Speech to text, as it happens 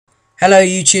Hello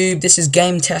YouTube, this is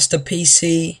Game Tester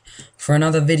PC for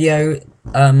another video.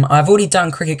 I've already done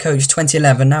Cricket Coach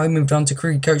 2011, now we moved on to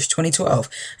Cricket Coach 2012,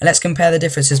 and let's compare the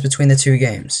differences between the two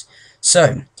games.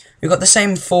 So, we've got the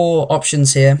same four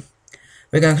options here.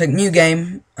 We're going to click New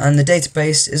Game, and the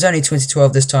database is only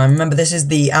 2012 this time. Remember, this is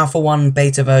the Alpha 1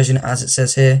 beta version, as it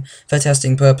says here, for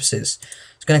testing purposes.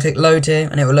 So, going to click Load here,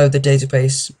 and it will load the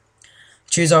database.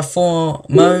 Choose our four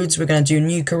modes. We're going to do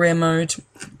New Career Mode,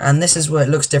 and this is where it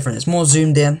looks different. It's more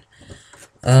zoomed in.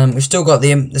 We've still got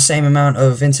the same amount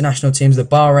of international teams, the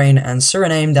Bahrain and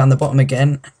Suriname down the bottom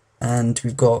again, and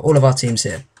we've got all of our teams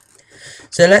here.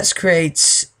 So let's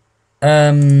create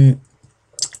a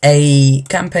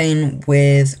campaign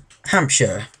with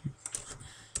Hampshire.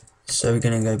 So we're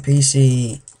going to go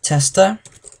PC Tester.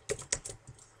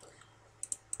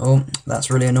 Oh, that's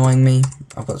really annoying me.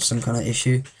 I've got some kind of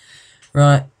issue.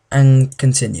 Right, and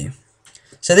continue.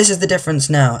 So this is the difference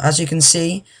now. As you can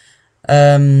see,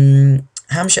 Hampshire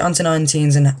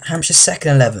Under-19s and Hampshire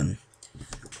Second 11.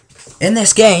 In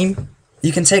this game,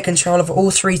 you can take control of all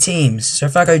three teams. So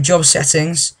if I go Job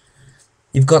Settings,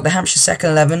 you've got the Hampshire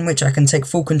Second 11, which I can take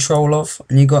full control of,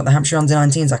 and you've got the Hampshire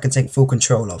Under-19s I can take full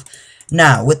control of.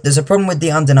 Now, there's a problem with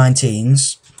the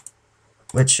Under-19s,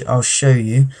 which I'll show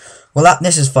you. Well,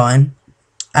 this is fine.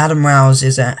 Adam Rouse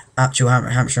is an actual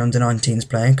Hampshire Under-19s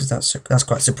player, because that's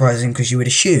quite surprising, because you would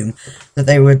assume that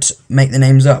they would make the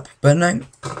names up. But no,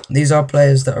 these are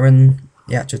players that are in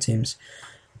the actual teams.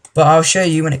 But I'll show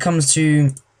you when it comes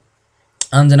to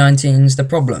Under-19s the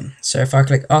problem. So if I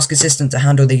click Ask Assistant to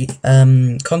handle the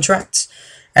contracts,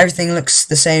 everything looks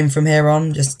the same from here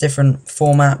on, just a different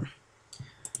format.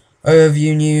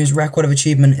 Overview, News, Record of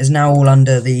Achievement is now all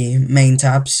under the main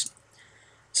tabs.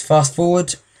 Let's fast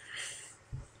forward.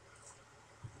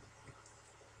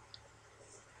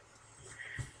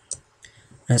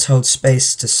 Let's hold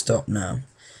space to stop now.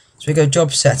 So we go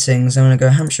Job Settings. I'm going to go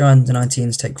Hampshire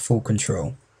Under-19s take full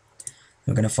control.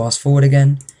 We're going to fast forward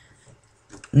again.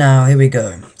 Now here we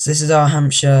go. So this is our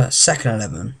Hampshire Second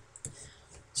 11.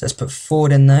 So let's put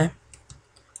forward in there.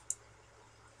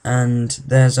 And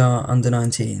there's our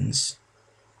Under-19s.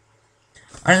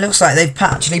 And it looks like they've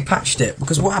actually patched it,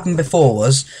 because what happened before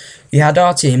was you had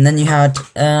our team, then you had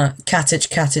Katic,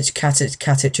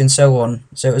 and so on.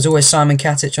 So it was always Simon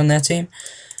Katic on their team.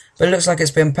 But it looks like it's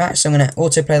been patched, so I'm going to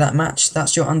autoplay that match.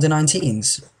 That's your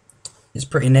Under-19s. It's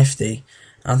pretty nifty.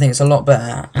 I think it's a lot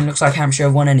better. And it looks like Hampshire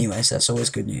have won anyway, so that's always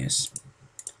good news.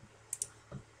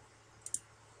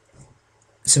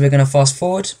 So we're going to fast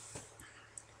forward.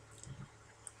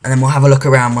 And then we'll have a look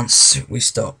around once we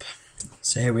stop.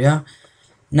 So here we are.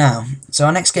 Now, so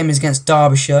our next game is against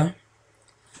Derbyshire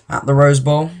at the Rose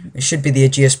Bowl. It should be the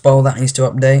Ageas Bowl, that needs to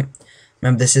update.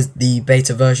 Remember, this is the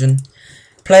beta version.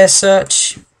 Player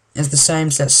search is the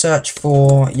same, so let's search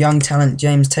for young talent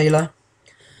James Taylor,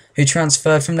 who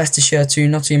transferred from Leicestershire to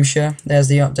Nottinghamshire. There's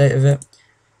the update of it.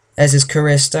 There's his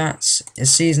career stats,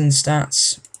 his season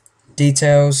stats,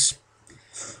 details.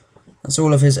 That's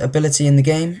all of his ability in the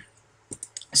game.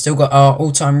 Still got our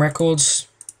all-time records.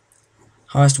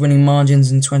 Highest winning margins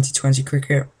in 2020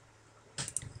 cricket.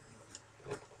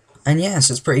 And yes,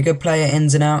 it's pretty good player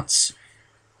ins and outs.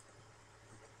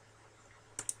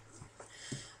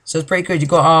 So it's pretty good. You've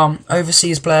got our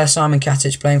overseas player Simon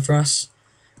Katic playing for us.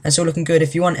 And it's all looking good.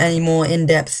 If you want any more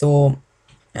in-depth or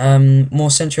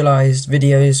more centralised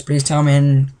videos, please tell me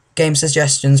in game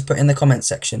suggestions, put in the comments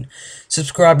section.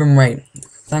 Subscribe and rate.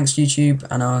 Thanks YouTube,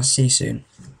 and I'll see you soon.